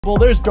Well,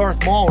 there's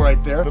Darth Maul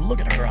right there, but look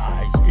at her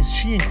eyes. Is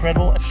she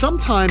incredible?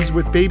 Sometimes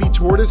with baby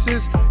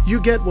tortoises, you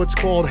get what's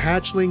called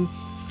hatchling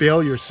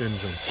failure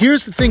syndrome.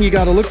 Here's the thing you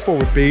gotta look for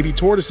with baby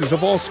tortoises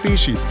of all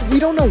species. We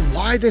don't know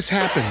why this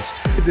happens.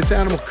 This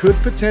animal could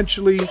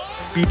potentially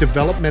be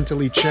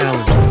developmentally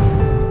challenged.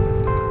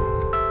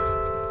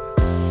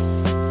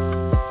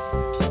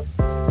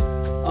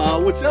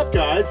 What's up,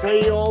 guys? How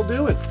you all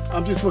doing?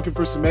 I'm just looking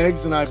for some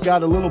eggs, and I've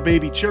got a little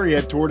baby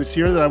cherryhead tortoise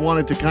here that I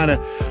wanted to kind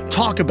of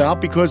talk about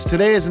because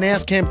today is an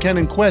Ask Kamp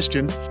Kenan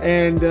question,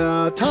 and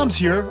Tom's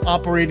here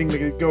operating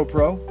the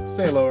GoPro.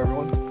 Say hello,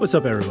 everyone. What's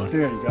up, everyone?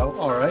 There you go.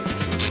 All right.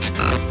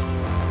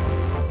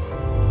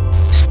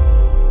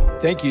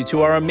 Thank you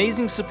to our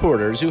amazing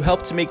supporters who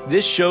help to make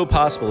this show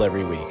possible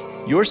every week.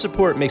 Your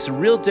support makes a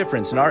real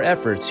difference in our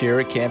efforts here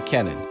at Kamp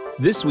Kenan.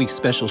 This week's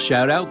special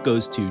shout out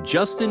goes to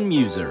Justin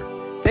Muser.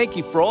 Thank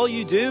you for all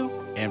you do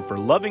and for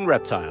loving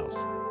reptiles.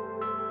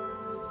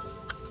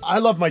 I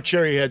love my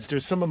cherryheads. They're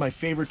some of my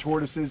favorite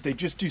tortoises. They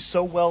just do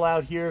so well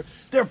out here.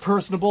 They're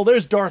personable.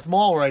 There's Darth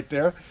Maul right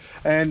there.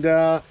 And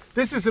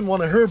this isn't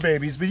one of her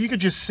babies, but you could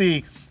just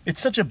see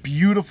it's such a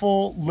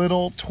beautiful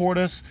little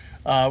tortoise.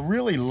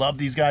 Really love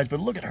these guys, but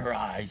look at her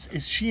eyes.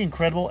 Is she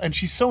incredible? And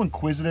she's so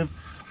inquisitive,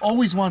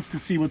 always wants to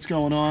see what's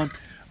going on.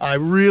 I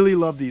really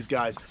love these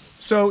guys.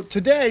 So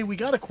today we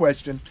got a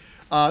question.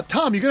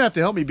 Tom, you're gonna have to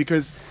help me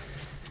because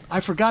I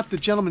forgot the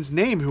gentleman's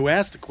name who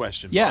asked the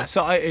question. Yeah,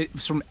 so it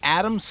was from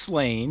Adam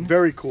Slane.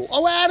 Very cool.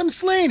 Oh, Adam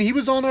Slane. He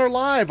was on our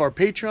live, our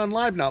Patreon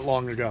live not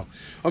long ago.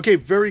 Okay,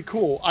 very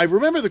cool. I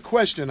remember the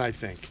question, I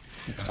think.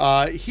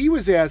 He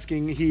was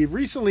asking, he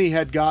recently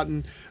had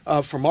gotten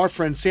from our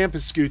friend Sam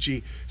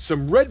Pascucci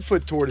some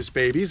redfoot tortoise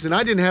babies, and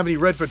I didn't have any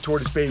redfoot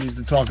tortoise babies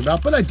to talk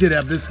about, but I did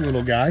have this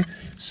little guy.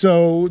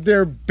 So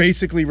they're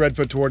basically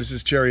redfoot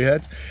tortoises,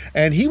 cherryheads.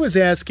 And he was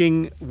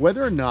asking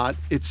whether or not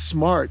it's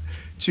smart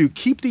to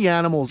keep the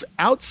animals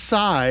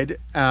outside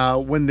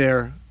when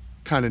they're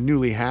kind of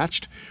newly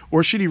hatched,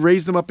 or should he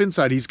raise them up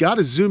inside? He's got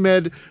a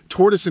Zoo-Med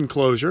tortoise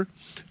enclosure.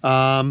 So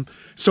I'm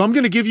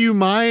going to give you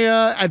my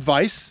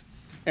advice.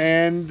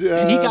 And he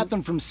got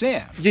them from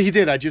Sam. Yeah, he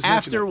did. I just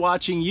after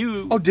watching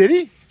you. Oh, did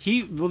he?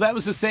 Well, that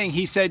was the thing.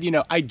 He said, you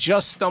know, I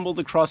just stumbled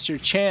across your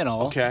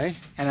channel. Okay.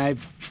 And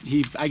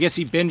I guess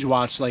he binge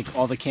watched like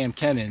all the Kamp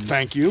Kenans.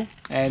 Thank you.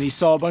 And he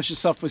saw a bunch of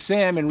stuff with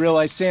Sam and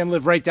realized Sam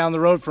lived right down the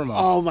road from him.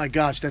 Oh my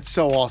gosh, that's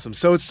so awesome.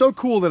 So it's so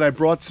cool that I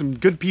brought some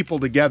good people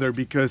together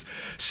because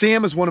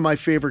Sam is one of my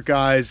favorite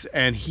guys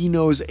and he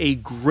knows a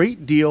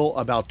great deal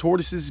about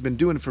tortoises. He's been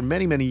doing it for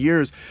many, many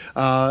years.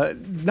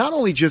 Not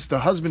only just the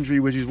husbandry,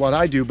 which is what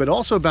I do, but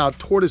also about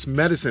tortoise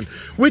medicine,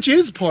 which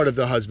is part of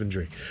the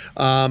husbandry.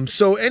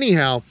 So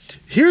anyhow,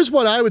 here's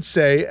what I would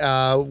say,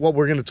 what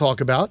we're gonna talk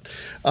about.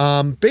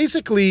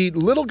 Basically,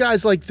 little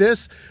guys like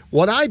this,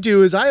 what I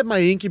do is I have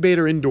my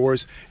incubator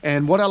indoors,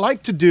 and what I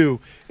like to do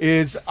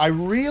is I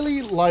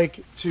really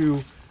like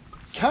to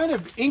kind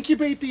of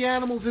incubate the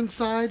animals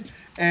inside,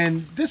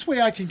 and this way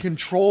I can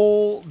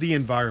control the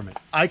environment.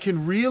 I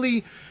can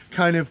really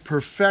kind of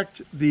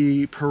perfect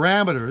the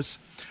parameters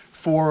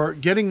for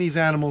getting these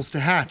animals to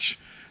hatch.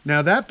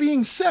 Now, that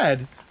being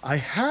said, I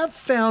have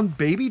found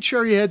baby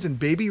cherryheads and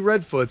baby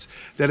redfoots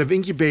that have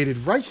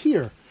incubated right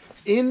here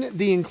in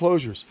the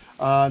enclosures.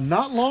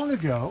 Not long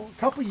ago, a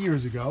couple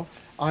years ago,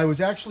 I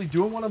was actually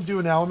doing what I'm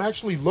doing now. I'm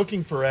actually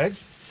looking for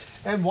eggs.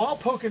 And while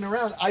poking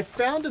around, I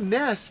found a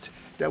nest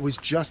that was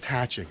just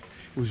hatching.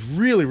 It was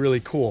really,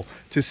 really cool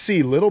to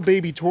see little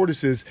baby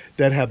tortoises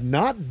that have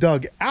not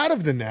dug out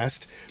of the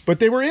nest, but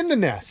they were in the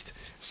nest.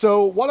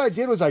 So what I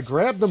did was I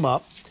grabbed them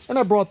up and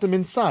I brought them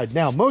inside.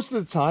 Now, most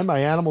of the time, my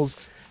animals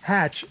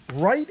hatch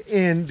right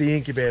in the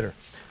incubator.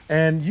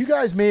 And you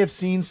guys may have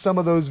seen some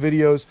of those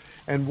videos.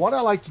 And what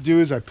I like to do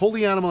is I pull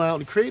the animal out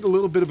and create a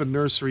little bit of a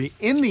nursery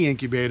in the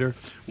incubator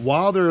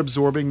while they're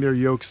absorbing their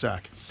yolk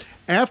sac.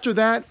 After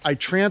that, I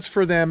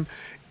transfer them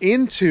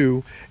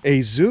into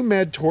a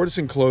Zoo-Med tortoise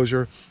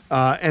enclosure,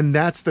 and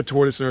that's the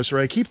tortoise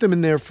nursery. I keep them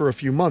in there for a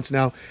few months.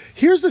 Now,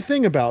 here's the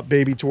thing about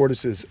baby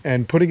tortoises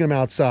and putting them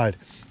outside.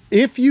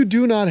 If you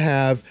do not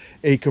have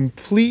a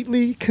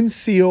completely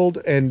concealed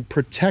and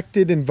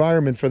protected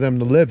environment for them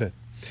to live in,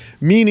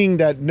 meaning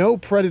that no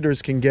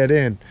predators can get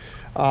in,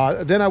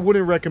 then I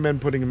wouldn't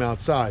recommend putting them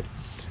outside.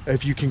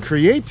 If you can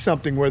create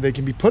something where they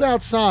can be put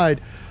outside,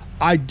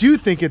 I do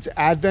think it's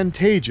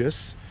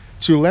advantageous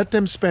to let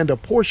them spend a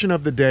portion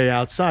of the day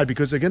outside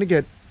because they're going to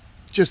get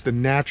just the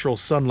natural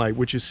sunlight,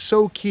 which is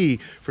so key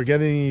for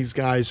getting these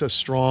guys a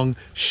strong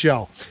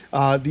shell.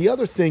 The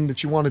other thing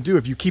that you want to do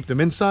if you keep them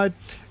inside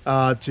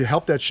to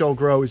help that shell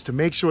grow is to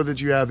make sure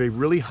that you have a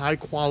really high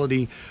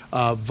quality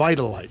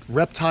Vitalite,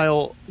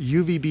 reptile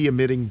UVB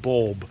emitting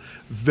bulb.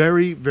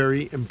 Very,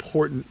 very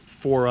important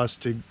for us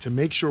to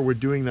make sure we're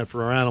doing that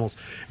for our animals.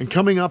 And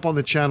coming up on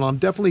the channel, I'm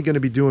definitely going to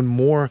be doing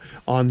more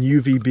on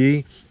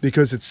UVB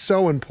because it's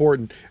so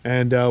important.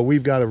 And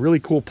we've got a really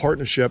cool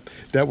partnership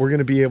that we're going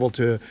to be able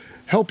to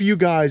help you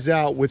guys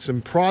out with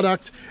some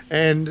product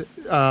and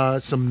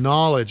some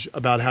knowledge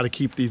about how to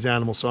keep these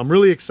animals. So I'm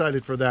really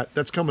excited for that.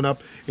 That's coming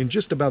up in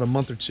just about a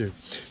month or two.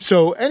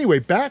 So anyway,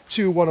 back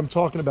to what I'm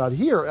talking about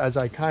here as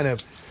I kind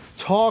of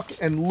talk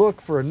and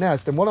look for a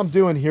nest. And what I'm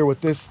doing here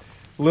with this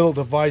little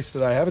device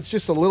that I have, it's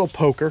just a little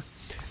poker,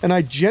 and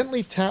I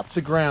gently tap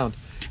the ground.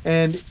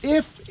 And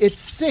if it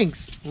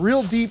sinks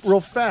real deep, real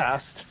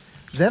fast,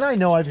 then I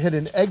know I've hit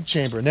an egg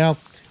chamber. Now,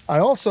 I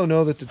also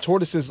know that the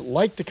tortoises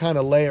like to kind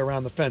of lay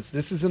around the fence.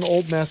 This is an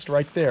old nest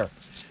right there.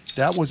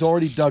 That was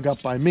already dug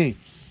up by me.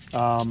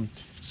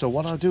 So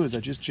what I'll do is I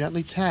just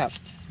gently tap,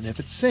 and if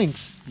it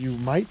sinks, you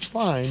might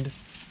find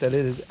that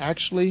it is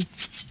actually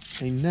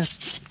a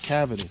nest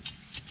cavity.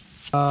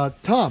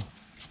 Tom.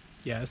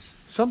 Yes.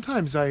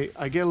 Sometimes I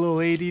get a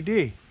little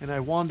ADD and I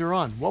wander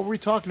on. What were we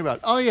talking about?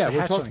 Oh yeah,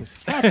 we're talking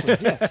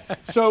hatchlings.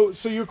 Yeah.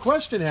 So your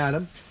question,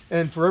 Adam,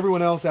 and for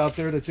everyone else out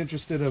there that's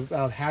interested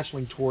about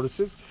hatchling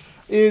tortoises,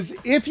 is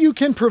if you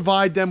can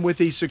provide them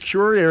with a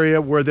secure area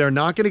where they're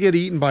not going to get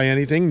eaten by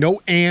anything, no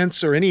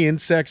ants or any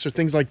insects or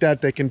things like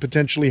that that can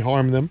potentially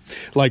harm them.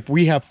 Like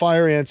we have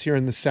fire ants here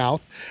in the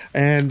south,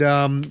 and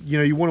you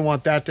know, you wouldn't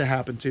want that to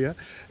happen to you.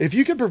 If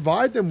you can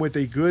provide them with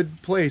a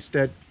good place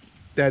that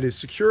is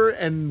secure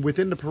and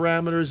within the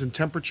parameters and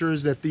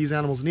temperatures that these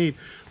animals need,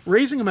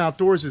 raising them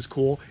outdoors is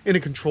cool in a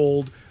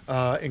controlled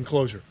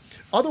enclosure.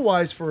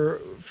 Otherwise, for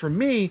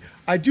me,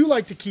 I do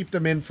like to keep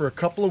them in for a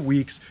couple of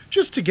weeks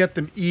just to get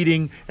them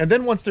eating. And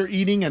then once they're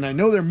eating and I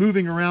know they're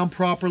moving around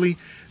properly,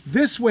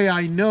 this way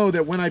I know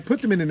that when I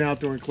put them in an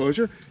outdoor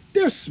enclosure,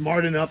 they're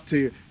smart enough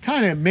to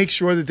kind of make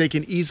sure that they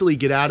can easily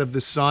get out of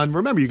the sun.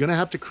 Remember, you're going to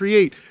have to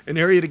create an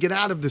area to get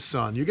out of the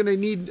sun. You're going to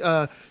need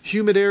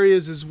humid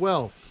areas as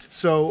well.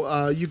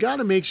 So you got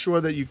to make sure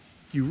that you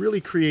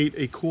really create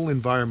a cool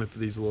environment for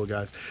these little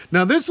guys.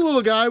 Now, this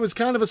little guy was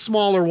kind of a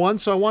smaller one,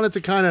 so I wanted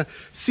to kind of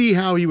see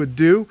how he would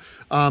do.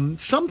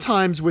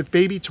 Sometimes with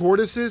baby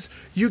tortoises,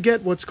 you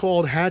get what's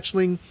called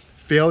hatchling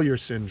failure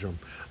syndrome.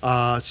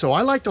 So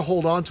I like to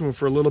hold on to him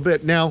for a little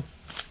bit. Now,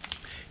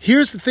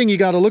 here's the thing you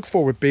got to look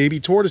for with baby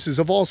tortoises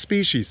of all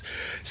species.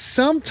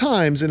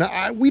 Sometimes,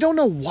 and we don't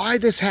know why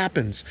this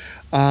happens,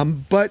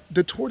 but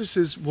the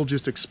tortoises will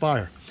just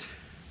expire.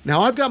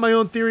 Now, I've got my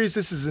own theories.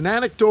 This is an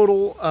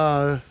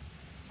anecdotal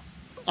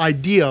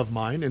idea of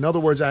mine. In other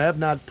words, I have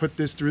not put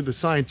this through the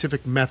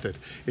scientific method.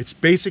 It's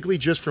basically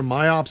just from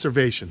my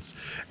observations.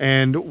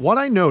 And what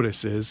I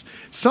notice is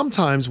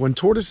sometimes when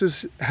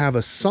tortoises have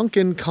a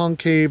sunken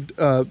concave,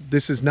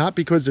 this is not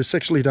because they're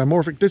sexually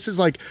dimorphic, this is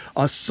like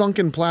a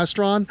sunken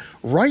plastron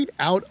right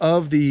out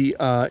of the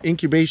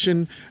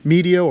incubation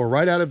media or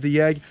right out of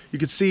the egg. You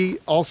can see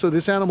also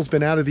this animal's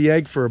been out of the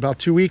egg for about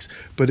 2 weeks,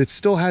 but it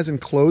still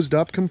hasn't closed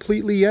up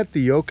completely yet,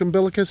 the yolk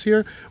umbilicus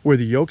here, where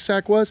the yolk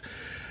sac was.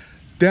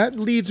 That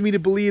leads me to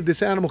believe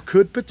this animal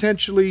could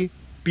potentially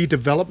be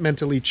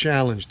developmentally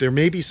challenged. There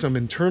may be some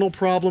internal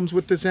problems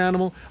with this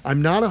animal.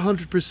 I'm not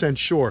 100%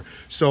 sure.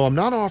 So I'm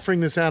not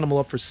offering this animal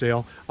up for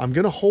sale. I'm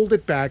going to hold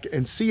it back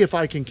and see if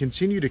I can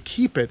continue to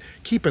keep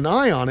an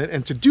eye on it.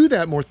 And to do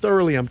that more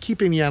thoroughly, I'm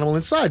keeping the animal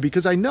inside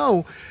because I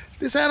know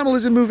this animal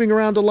isn't moving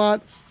around a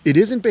lot. It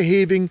isn't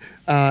behaving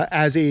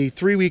as a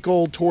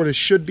 3-week-old tortoise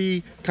should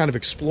be, kind of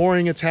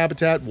exploring its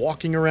habitat,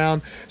 walking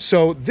around.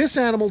 So this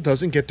animal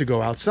doesn't get to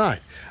go outside.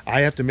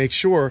 I have to make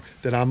sure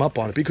that I'm up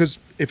on it because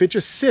if it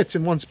just sits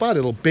in one spot,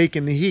 it'll bake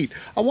in the heat.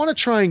 I want to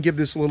try and give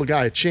this little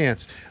guy a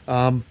chance,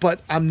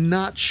 but I'm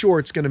not sure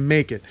it's going to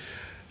make it.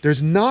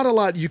 There's not a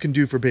lot you can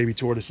do for baby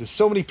tortoises.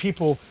 So many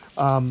people,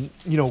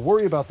 you know,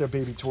 worry about their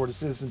baby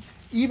tortoises, and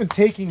even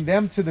taking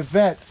them to the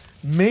vet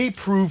may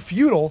prove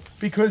futile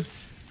because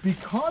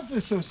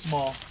they're so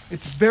small,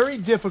 it's very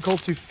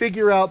difficult to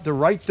figure out the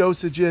right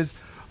dosages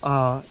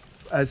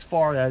as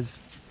far as,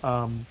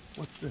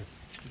 what's this?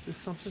 Is this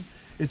something?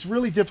 It's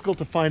really difficult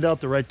to find out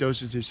the right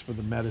dosages for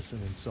the medicine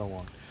and so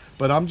on.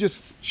 But I'm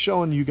just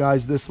showing you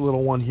guys this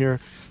little one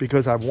here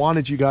because I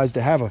wanted you guys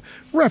to have a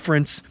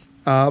reference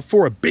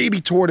for a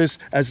baby tortoise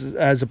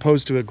as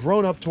opposed to a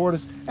grown-up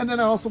tortoise. And then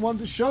I also wanted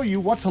to show you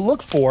what to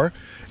look for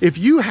if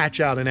you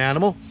hatch out an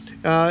animal.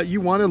 You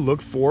want to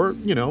look for,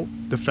 you know,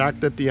 the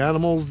fact that the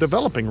animal's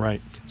developing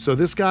right. So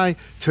this guy,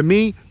 to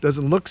me,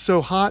 doesn't look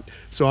so hot,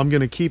 so I'm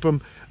going to keep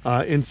him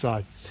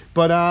inside.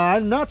 But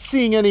I'm not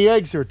seeing any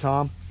eggs here,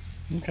 Tom.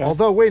 Okay.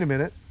 Although, wait a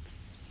minute.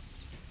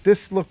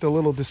 This looked a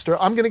little disturbed.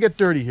 I'm going to get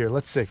dirty here.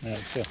 Let's see. Yeah,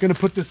 I'm going to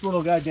put this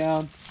little guy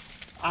down.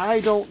 I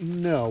don't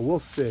know. We'll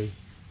see.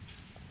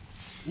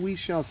 We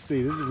shall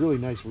see. This is really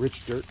nice,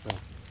 rich dirt, though.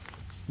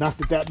 Not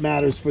that that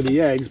matters for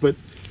the eggs, but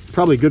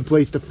probably a good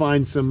place to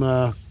find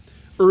some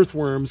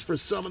earthworms for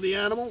some of the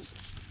animals.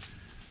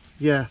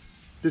 Yeah,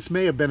 this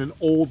may have been an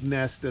old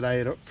nest that I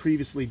had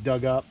previously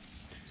dug up.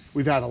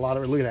 We've had a lot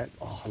of, look at that.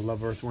 Oh, I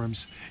love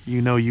earthworms. You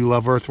know you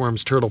love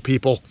earthworms, turtle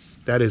people.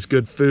 That is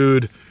good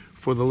food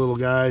for the little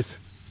guys.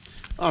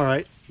 All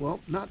right, well,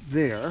 not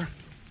there.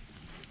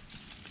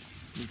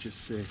 Let me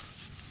just see.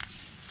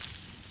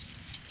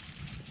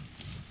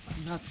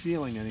 I'm not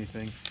feeling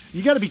anything.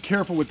 You got to be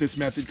careful with this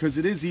method because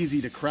it is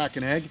easy to crack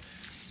an egg.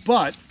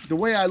 But the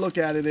way I look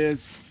at it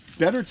is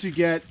better to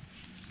get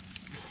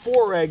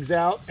 4 eggs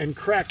out and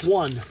crack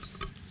 1.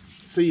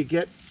 So you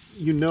get,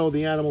 you know,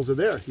 the animals are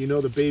there. You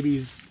know the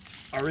babies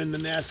are in the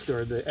nest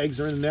or the eggs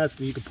are in the nest,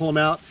 and you can pull them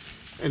out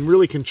and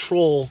really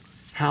control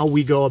how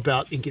we go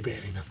about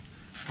incubating them.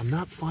 I'm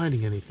not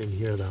finding anything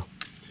here though.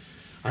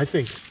 I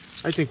think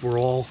we're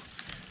all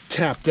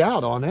tapped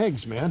out on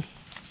eggs, man.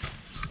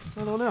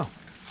 I don't know.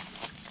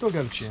 Still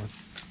got a chance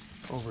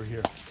over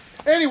here.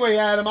 Anyway,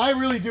 Adam, I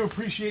really do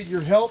appreciate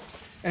your help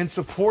and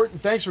support,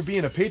 and thanks for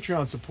being a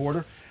Patreon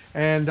supporter.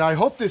 And I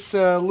hope this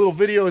little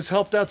video has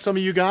helped out some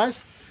of you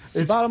guys.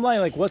 So bottom line,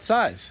 like what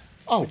size?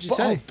 What'd you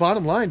say?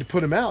 Bottom line, to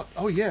put them out.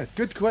 Oh yeah,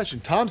 good question.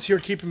 Tom's here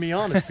keeping me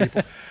honest,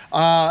 people.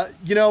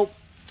 You know,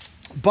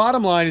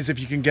 bottom line is if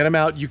you can get them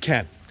out, you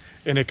can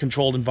in a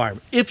controlled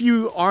environment. If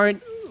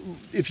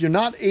you're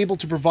not able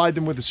to provide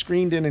them with a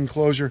screened-in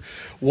enclosure,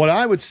 what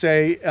I would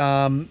say,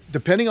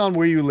 depending on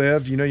where you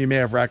live, you know, you may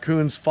have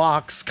raccoons,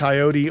 fox,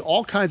 coyote,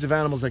 all kinds of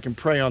animals that can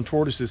prey on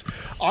tortoises.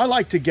 I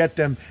like to get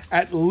them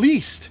at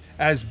least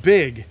as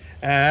big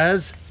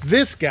as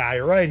this guy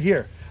right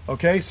here.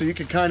 Okay, so you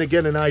can kind of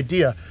get an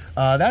idea.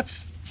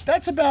 That's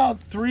about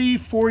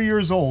 3-4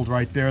 years old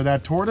right there,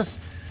 that tortoise.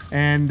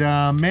 And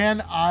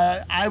man,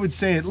 I would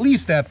say at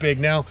least that big.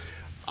 Now,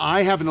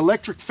 I have an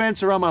electric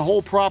fence around my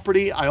whole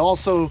property. I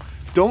also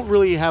don't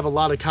really have a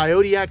lot of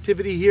coyote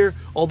activity here,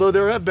 although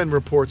there have been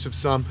reports of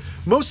some.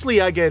 Mostly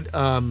I get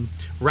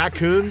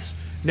raccoons.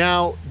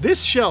 Now,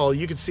 this shell,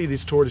 you can see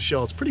this tortoise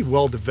shell, it's pretty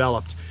well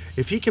developed.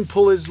 If he can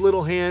pull his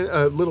little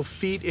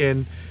feet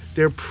in,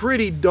 they're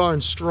pretty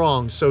darn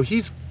strong. So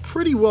he's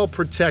pretty well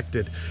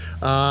protected.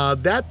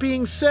 That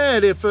being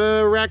said, if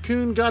a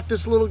raccoon got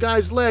this little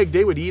guy's leg,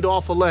 they would eat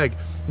off a leg.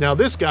 Now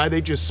this guy,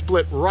 they just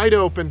split right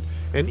open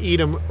and eat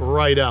him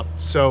right up.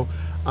 So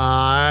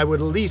I would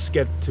at least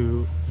get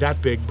to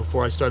that big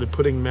before I started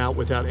putting them out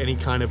without any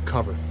kind of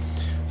cover.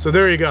 So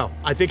there you go.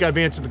 I think I've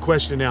answered the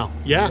question now.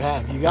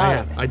 Yeah? You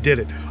got it. I did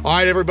it. All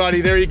right,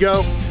 everybody, there you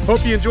go.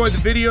 Hope you enjoyed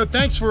the video.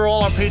 Thanks for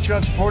all our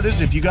Patreon supporters.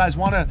 If you guys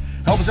want to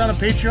help us out on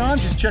Patreon,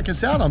 just check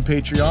us out on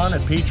Patreon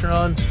at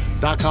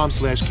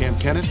patreon.com/Kamp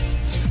Kenan.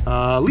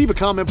 Leave a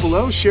comment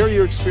below. Share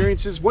your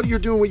experiences, what you're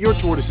doing with your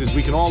tortoises.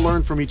 We can all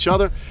learn from each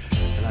other.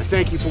 And I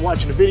thank you for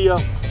watching the video.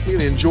 You're going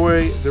to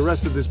enjoy the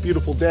rest of this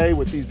beautiful day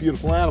with these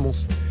beautiful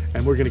animals.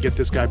 And we're going to get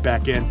this guy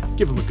back in,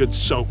 give him a good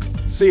soak.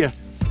 See ya.